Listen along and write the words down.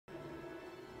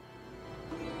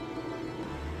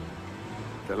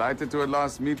Delighted to at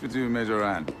last meet with you, Major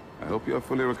Ryan. I hope you are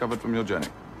fully recovered from your journey.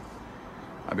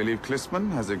 I believe Klissman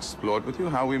has explored with you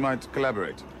how we might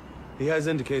collaborate. He has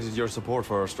indicated your support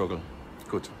for our struggle.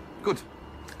 Good. Good.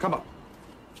 Come on.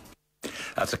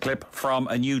 That's a clip from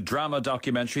a new drama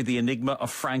documentary, The Enigma of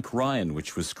Frank Ryan,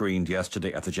 which was screened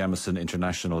yesterday at the Jemison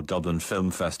International Dublin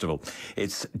Film Festival.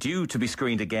 It's due to be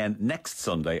screened again next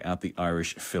Sunday at the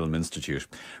Irish Film Institute.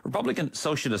 Republican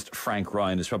socialist Frank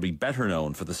Ryan is probably better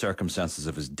known for the circumstances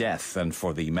of his death than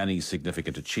for the many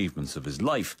significant achievements of his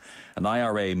life. An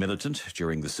IRA militant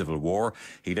during the Civil War,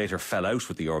 he later fell out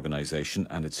with the organisation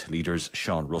and its leaders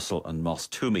Sean Russell and Moss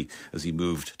Toomey as he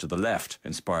moved to the left,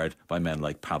 inspired by men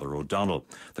like Peadar O'Donnell.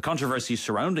 The controversy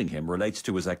surrounding him relates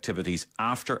to his activities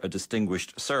after a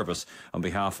distinguished service on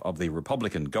behalf of the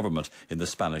Republican government in the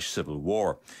Spanish Civil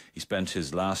War. He spent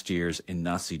his last years in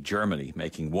Nazi Germany,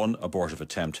 making one abortive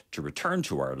attempt to return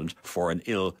to Ireland for an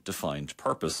ill-defined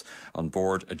purpose on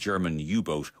board a German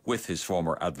U-boat with his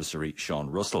former adversary Sean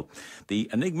Russell. The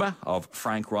Enigma of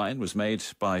Frank Ryan was made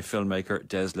by filmmaker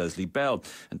Des Leslie Bell,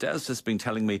 and Des has been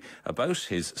telling me about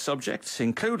his subjects,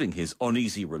 including his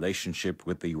uneasy relationship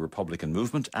with the Republican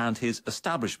movement and his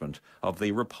establishment of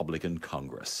the Republican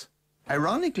Congress.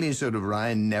 Ironically,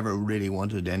 Ryan never really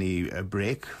wanted any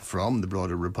break from the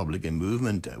broader Republican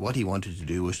movement. What he wanted to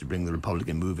do was to bring the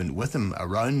Republican movement with him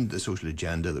around the social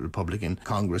agenda. The Republican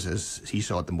Congress, as he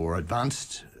saw it, the more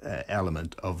advanced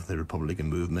element of the Republican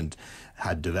movement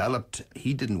had developed.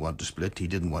 He didn't want to split. He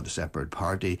didn't want a separate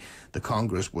party. The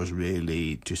Congress was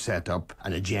really to set up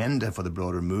an agenda for the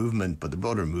broader movement, but the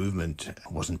broader movement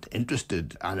wasn't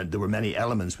interested. And there were many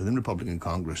elements within the Republican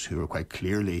Congress who were quite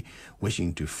clearly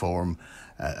wishing to form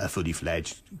a fully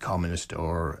fledged communist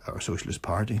or socialist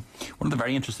party. One of the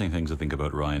very interesting things I think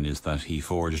about Ryan is that he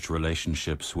forged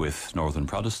relationships with Northern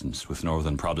Protestants, with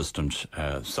Northern Protestant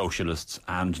socialists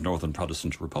and Northern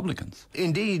Protestant Republicans.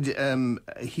 Indeed,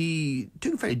 he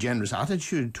took a very generous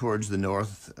attitude towards the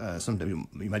North, sometimes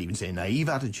you might even say a naive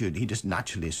attitude. He just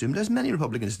naturally assumed, as many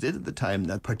Republicans did at the time,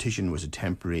 that partition was a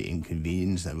temporary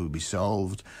inconvenience that would be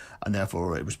solved, and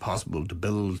therefore it was possible to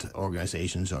build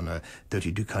organisations on a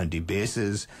 32-county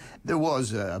basis. There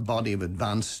was a body of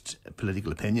advanced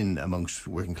political opinion amongst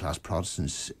working-class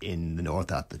Protestants in the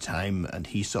North at the time, and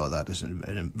he saw that as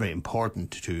very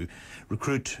important to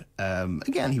recruit.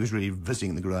 Again, he was really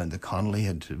visiting the ground that Connolly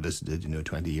had visited,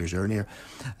 20 years earlier,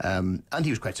 and he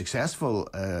was quite successful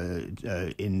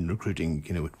in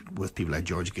recruiting, with people like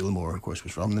George Gilmore, of course,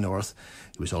 was from the North.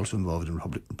 He was also involved in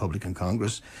Republican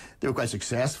Congress. They were quite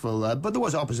successful, but there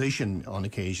was opposition on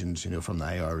occasions, from the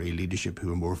IRA leadership who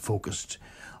were more focused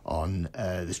on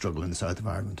the struggle in the south of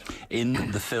Ireland.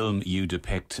 In the film, you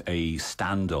depict a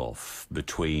standoff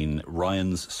between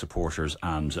Ryan's supporters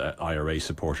and IRA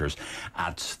supporters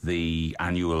at the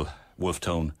annual Wolfe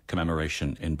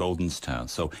commemoration in Bodenstown.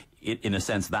 So, in a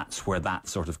sense, that's where that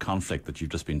sort of conflict that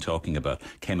you've just been talking about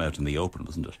came out in the open,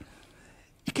 wasn't it?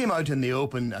 It came out in the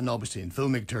open, and obviously in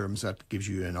filmic terms that gives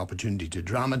you an opportunity to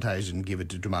dramatise and give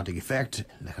it a dramatic effect.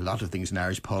 Like a lot of things in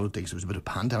Irish politics, there was a bit of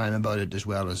pantomime about it, as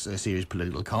well as a serious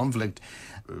political conflict.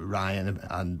 Ryan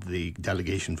and the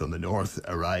delegation from the North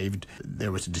arrived.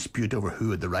 There was a dispute over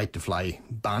who had the right to fly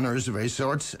banners of the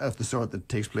sort that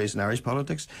takes place in Irish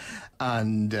politics,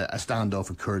 and a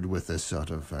standoff occurred with this sort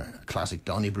of classic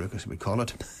Donnybrook, as we call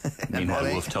it.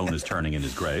 Meanwhile, Wolfe is turning in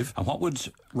his grave. And what would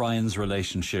Ryan's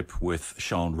relationship with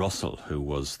Sean Russell, who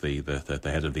was the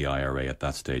head of the IRA at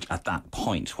that stage, at that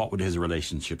point, what would his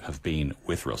relationship have been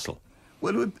with Russell?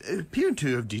 Well, it appeared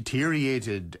to have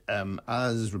deteriorated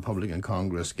as Republican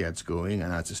Congress gets going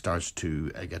and as it starts to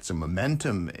get some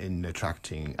momentum in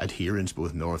attracting adherents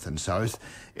both north and south.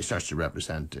 It starts to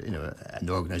represent, an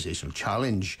organisational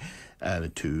challenge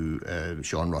to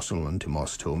Sean Russell and to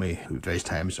Moss Toomey, who at various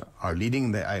times are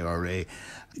leading the IRA.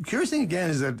 The curious thing again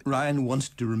is that Ryan wants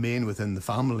to remain within the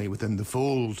family, within the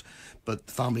fold, but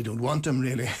the family don't want him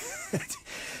really.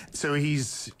 So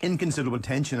he's in considerable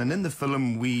tension, and in the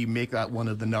film we make that one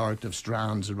of the narrative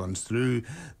strands that runs through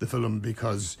the film,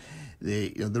 because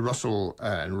the Russell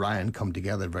and Ryan come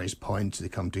together at various points. They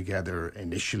come together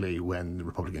initially when the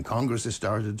Republican Congress is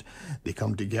started. They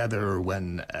come together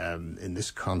when in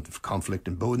this conflict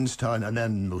in Bodenstown, and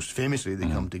then most famously they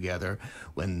come together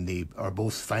when they are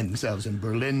both find themselves in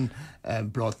Berlin,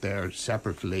 brought there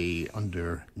separately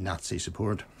under Nazi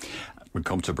support. We'll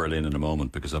come to Berlin in a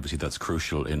moment, because obviously that's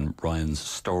crucial in Ryan's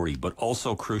story, but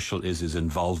also crucial is his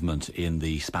involvement in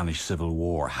the Spanish Civil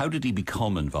War. How did he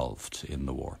become involved in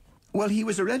the war? Well, he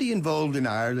was already involved in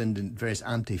Ireland in various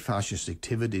anti-fascist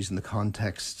activities in the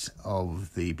context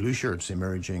of the Blue Shirts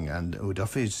emerging and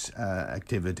O'Duffy's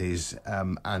activities,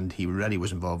 and he already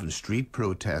was involved in street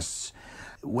protests.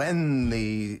 When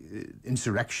the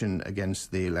insurrection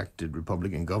against the elected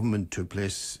Republican government took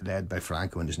place, led by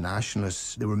Franco and his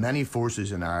nationalists, there were many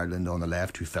forces in Ireland on the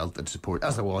left who felt that support,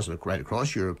 as there was right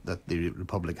across Europe, that the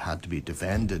Republic had to be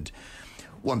defended.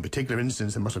 One particular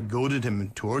instance that must have goaded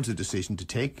him towards the decision to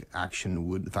take action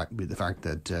would be the fact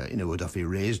that O'Duffy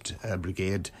raised a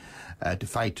brigade to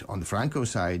fight on the Franco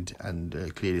side,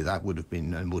 and clearly that would have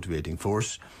been a motivating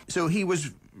force. So he was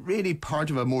really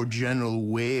part of a more general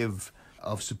wave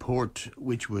of support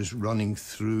which was running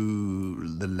through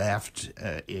the left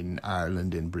in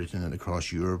Ireland, in Britain and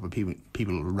across Europe,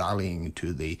 people rallying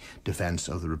to the defence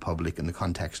of the Republic in the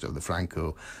context of the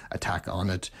Franco attack on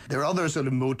it. There are other sort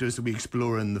of motives that we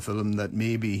explore in the film, that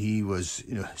maybe he was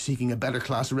seeking a better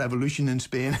class revolution in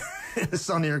Spain, a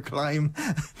sunnier clime.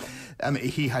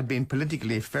 He had been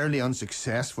politically fairly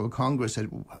unsuccessful. Congress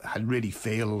had really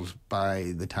failed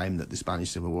by the time that the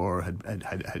Spanish Civil War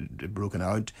had broken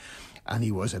out, and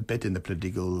he was a bit in the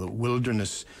political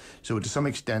wilderness. So to some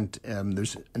extent,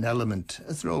 there's an element,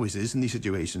 as there always is in these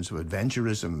situations, of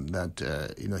adventurism,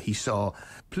 that he saw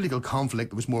political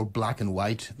conflict that was more black and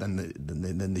white than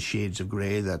the shades of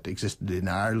grey that existed in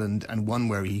Ireland, and one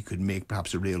where he could make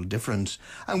perhaps a real difference,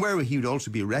 and where he would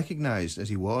also be recognised as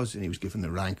he was, and he was given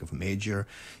the rank of major.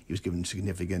 He was given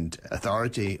significant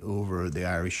authority over the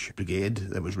Irish brigade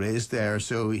that was raised there.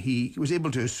 So he was able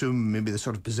to assume maybe the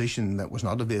sort of position that was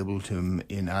not available to him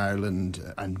in Ireland,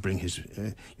 and bring his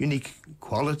unique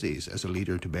qualities as a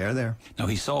leader to bear there. Now,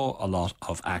 he saw a lot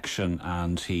of action,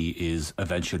 and he is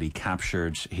eventually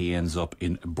captured. He ends up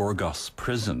in Burgos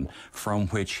prison, from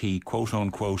which he, quote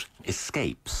unquote,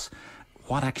 escapes.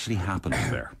 What actually happened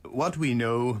there? What we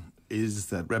know is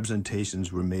that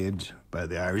representations were made by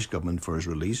the Irish government for his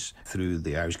release through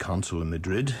the Irish consul in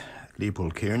Madrid,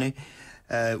 Leopold Kearney.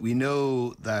 We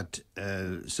know that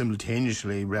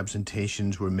simultaneously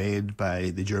representations were made by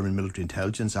the German military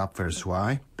intelligence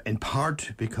Abwehr, in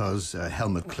part because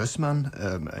Helmut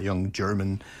Klissmann, a young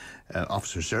German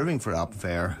officer serving for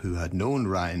Abwehr, who had known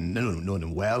Ryan, known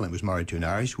him well, and was married to an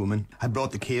Irish woman, had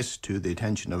brought the case to the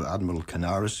attention of Admiral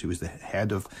Canaris, who was the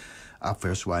head of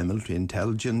Abwehr military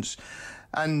intelligence,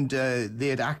 and they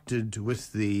had acted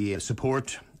with the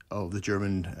support of the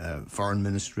German Foreign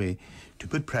Ministry to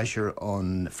put pressure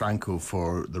on Franco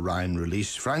for the Ryan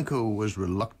release. Franco was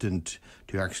reluctant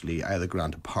to actually either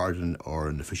grant a pardon or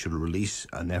an official release,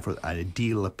 and therefore a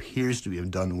deal appears to be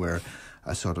done where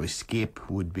a sort of escape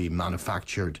would be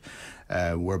manufactured,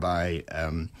 whereby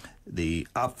the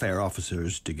Abwehr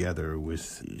officers, together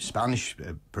with Spanish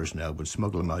personnel, would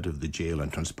smuggle him out of the jail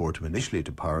and transport him initially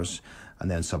to Paris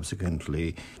and then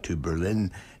subsequently to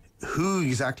Berlin. Who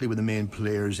exactly were the main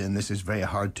players in this is very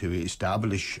hard to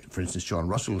establish. For instance, John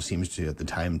Russell seems to, at the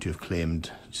time, to have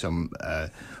claimed some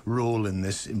role in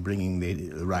this, in bringing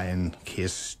the Ryan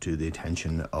case to the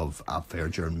attention of Abwehr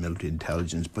German military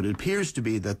intelligence. But it appears to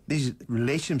be that these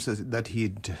relationships that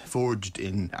he'd forged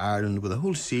in Ireland with a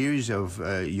whole series of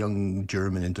young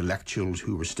German intellectuals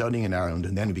who were studying in Ireland,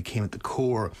 and then who became at the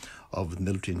core of the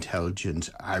military intelligence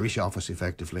Irish office,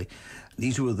 effectively.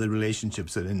 These were the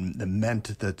relationships that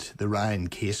meant that the Ryan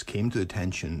case came to the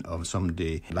attention of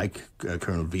somebody like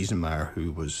Colonel Wiesenmeier,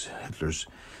 who was Hitler's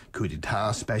coup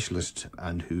d'etat specialist,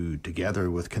 and who,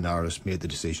 together with Canaris, made the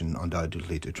decision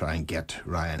undoubtedly to try and get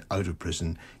Ryan out of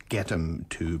prison, get him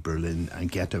to Berlin,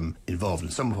 and get him involved in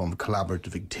some form of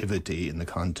collaborative activity in the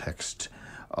context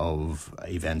of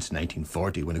events in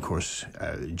 1940, when, of course,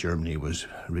 Germany was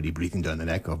really breathing down the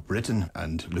neck of Britain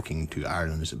and looking to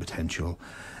Ireland as a potential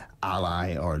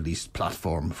ally, or at least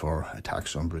platform for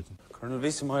attacks on Britain. Colonel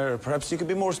Wiesenmeier, perhaps you could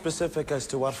be more specific as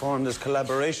to what form this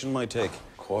collaboration might take.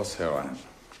 Of course, Herr Ryan.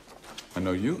 I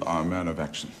know you are a man of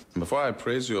action. And before I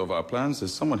praise you of our plans,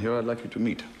 there's someone here I'd like you to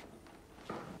meet.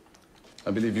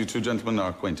 I believe you two gentlemen are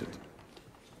acquainted.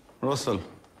 Russell.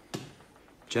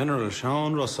 General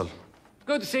Sean Russell.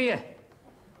 Good to see you.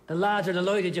 The lads are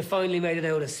delighted you finally made it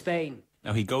out of Spain.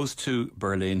 Now, he goes to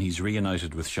Berlin. He's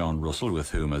reunited with Sean Russell,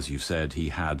 with whom, as you've said, he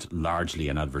had largely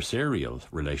an adversarial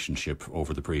relationship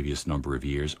over the previous number of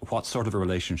years. What sort of a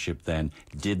relationship, then,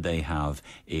 did they have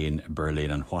in Berlin,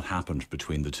 and what happened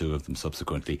between the two of them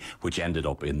subsequently, which ended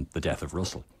up in the death of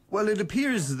Russell? Well, it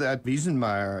appears that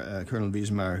Wiesenmeier, Colonel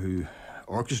Wiesenmeier, who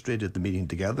orchestrated the meeting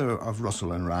together of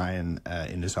Russell and Ryan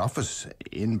in his office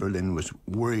in Berlin was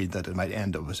worried that it might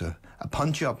end up as a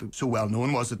punch-up. So well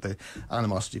known was it, the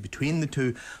animosity between the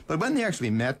two. But when they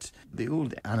actually met, the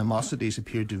old animosities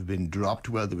appeared to have been dropped.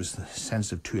 Well, there was the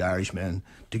sense of two Irishmen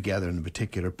together in a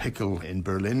particular pickle in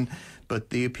Berlin. But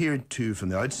they appeared to, from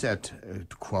the outset,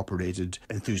 cooperated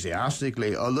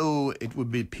enthusiastically, although it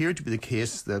would appear to be the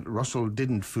case that Russell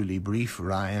didn't fully brief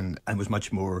Ryan and was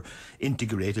much more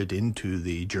integrated into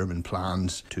the German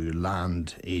plans to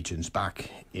land agents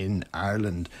back in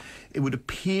Ireland. It would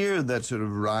appear that sort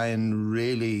of Ryan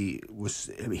really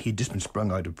he'd just been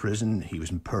sprung out of prison. He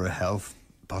was in poor health,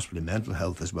 possibly mental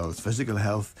health as well as physical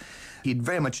health. He'd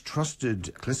very much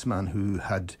trusted Klisman, who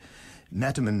had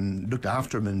met him and looked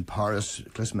after him in Paris.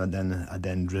 Klisman had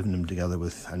then driven him together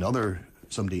with another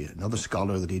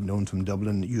scholar that he'd known from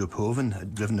Dublin, Uepoven,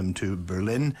 had driven him to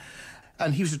Berlin.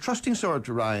 And he was a trusting sort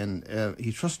to Ryan.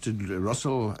 He trusted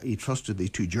Russell, he trusted the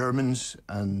two Germans,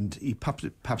 and he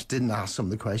perhaps didn't ask some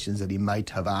of the questions that he might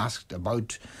have asked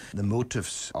about the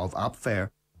motives of Abwehr.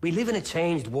 We live in a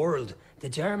changed world. The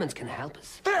Germans can help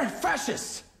us. They're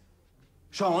fascists!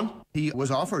 Sean? He was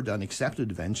offered and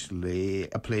accepted eventually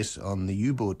a place on the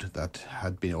U-boat that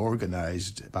had been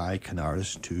organised by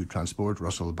Canaris to transport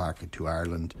Russell back to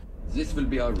Ireland. This will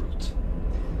be our route.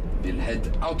 We'll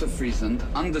head out of Friesland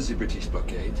under the British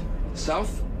blockade,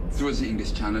 south through the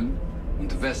English Channel,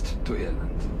 and west to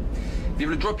Ireland. We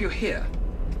will drop you here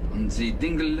on the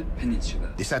Dingle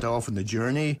Peninsula. They set off on the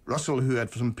journey. Russell, who had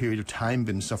for some period of time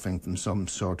been suffering from some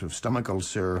sort of stomach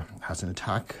ulcer, has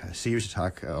a serious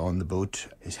attack on the boat.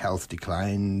 His health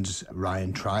declines.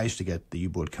 Ryan tries to get the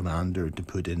U-boat commander to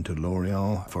put into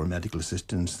Lorient for medical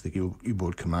assistance. The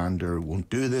U-boat commander won't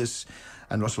do this,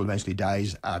 and Russell eventually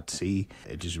dies at sea.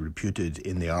 It is reputed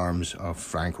in the arms of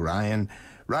Frank Ryan.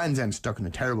 Ryan's then stuck in a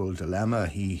terrible dilemma.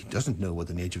 He doesn't know what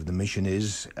the nature of the mission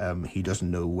is. He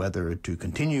doesn't know whether to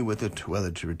continue with it,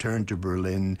 whether to return to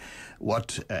Berlin,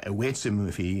 what awaits him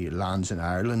if he lands in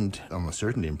Ireland, almost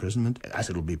certainly imprisonment, as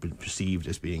it'll be perceived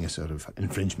as being a sort of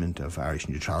infringement of Irish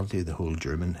neutrality, the whole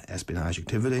German espionage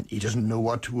activity. He doesn't know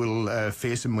what will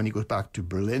face him when he goes back to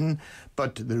Berlin,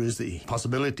 but there is the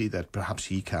possibility that perhaps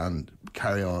he can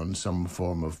carry on some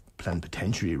form of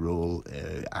plenipotentiary role,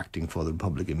 acting for the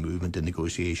Republican movement in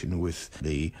negotiation with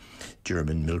the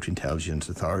German military intelligence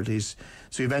authorities.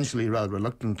 So eventually, rather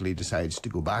reluctantly, decides to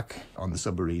go back on the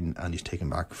submarine, and he's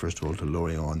taken back, first of all, to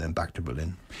Lorient and then back to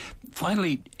Berlin.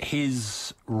 Finally,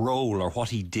 his role, or what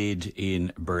he did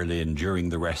in Berlin during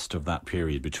the rest of that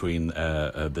period between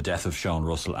the death of Sean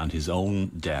Russell and his own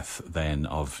death then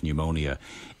of pneumonia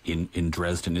in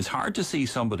Dresden, is hard to see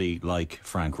somebody like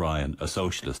Frank Ryan, a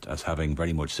socialist, as having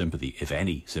very much sympathy, if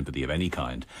any sympathy of any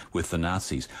kind, with the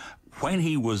Nazis. When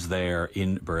he was there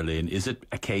in Berlin, is it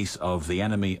a case of the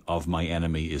enemy of my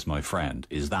enemy is my friend?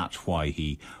 Is that why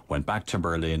he went back to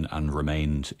Berlin and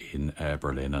remained in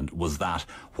Berlin? And was that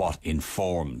what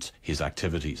informed his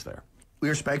activities there?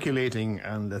 We're speculating,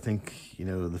 and I think,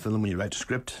 the film, when you write a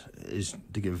script, is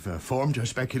to give form to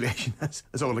speculation. That's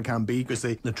all it can be, because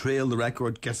the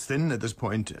record gets thin at this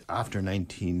point. After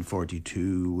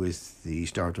 1942, with the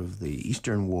start of the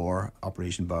Eastern War,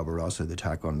 Operation Barbarossa, the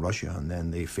attack on Russia, and then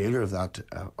the failure of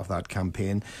that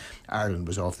campaign, Ireland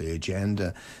was off the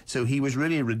agenda. So he was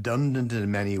really redundant in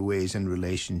many ways in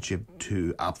relationship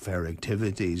to Abwehr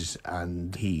activities,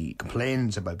 and he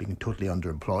complains about being totally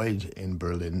underemployed in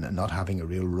Berlin and not having a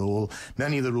real role.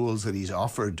 Many of the roles that he's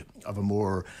offered of a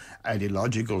more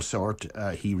ideological sort,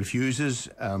 he refuses,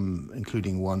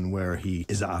 including one where he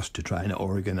is asked to try and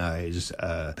organise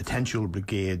a potential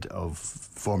brigade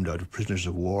formed out of prisoners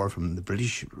of war from the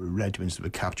British regiments that were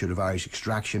captured of Irish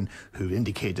extraction, who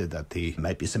indicated that they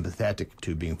might be sympathetic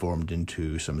to being formed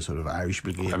into some sort of Irish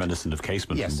brigade. Reminiscent of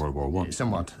Casement in World War I.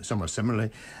 Somewhat similarly.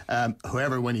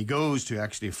 However, when he goes to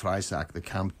actually fly-sack the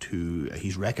camp,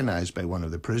 he's recognised by one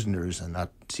of the prisoners, and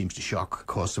that seems to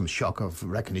cause some shock of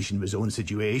recognition of his own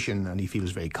situation, and he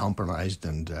feels very compromised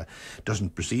and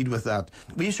doesn't proceed with that.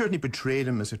 We certainly portrayed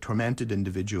him as a tormented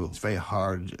individual. It's very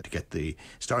hard to get the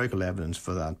historical evidence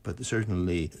for that, but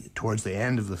certainly towards the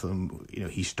end of the film,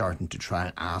 he's starting to try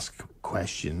and ask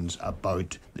questions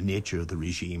about the nature of the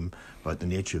regime, about the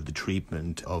nature of the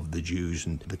treatment of the Jews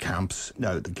and the camps.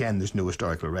 Now, again, there's no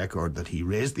historical record that he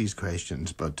raised these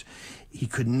questions, but he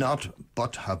could not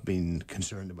but have been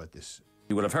concerned about this.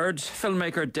 You will have heard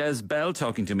filmmaker Des Bell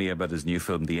talking to me about his new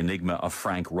film, The Enigma of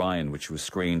Frank Ryan, which was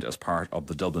screened as part of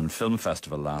the Dublin Film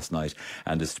Festival last night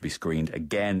and is to be screened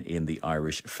again in the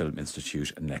Irish Film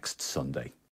Institute next Sunday.